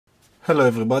Hello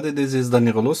everybody, this is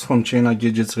Daniel from China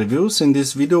Gadgets Reviews. In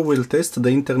this video we'll test the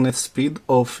internet speed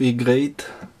of Egreat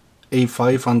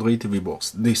A5 Android TV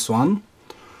box. This one.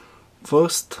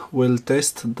 First we'll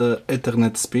test the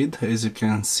Ethernet speed. As you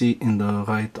can see in the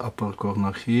right upper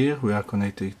corner here, we are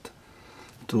connected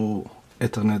to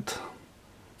Ethernet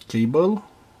cable.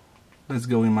 Let's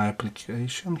go in my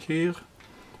application here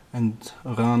and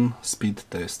run speed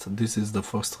test. This is the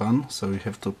first run, so you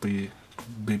have to be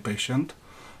patient.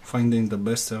 Finding the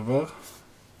best server.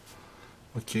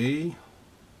 Okay,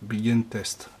 begin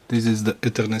test. This is the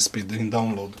Ethernet speed in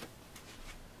download.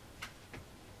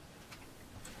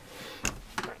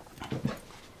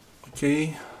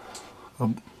 Okay, a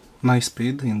nice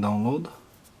speed in download.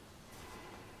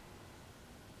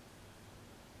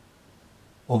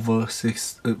 Over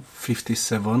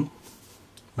 57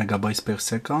 megabytes per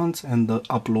second, and the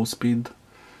upload speed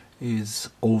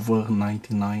is over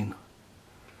 99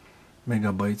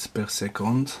 megabytes per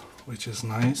second, which is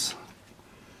nice.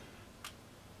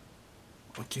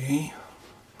 Okay,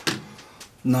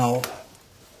 now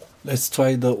let's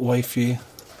try the Wi-Fi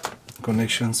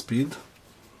connection speed.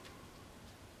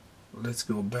 Let's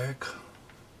go back.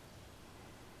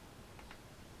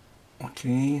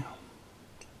 Okay,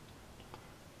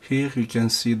 here you can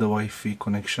see the Wi-Fi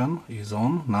connection is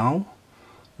on now.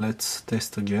 Let's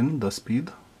test again the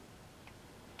speed.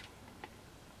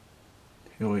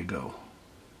 Here we go.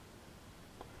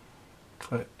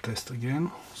 Try test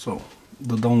again. So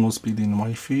the download speed in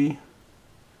Wi-Fi.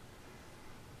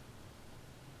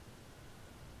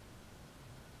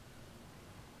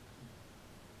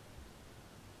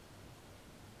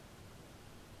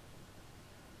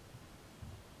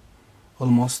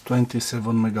 Almost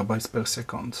 27 megabytes per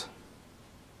second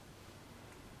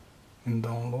in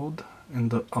download, and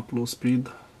the upload speed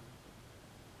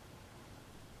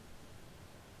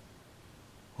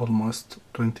almost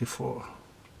 24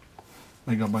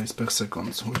 megabytes per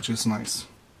second, which is nice.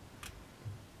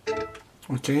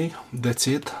 Okay, that's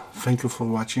it. Thank you for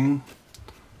watching.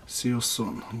 See you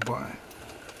soon. Bye.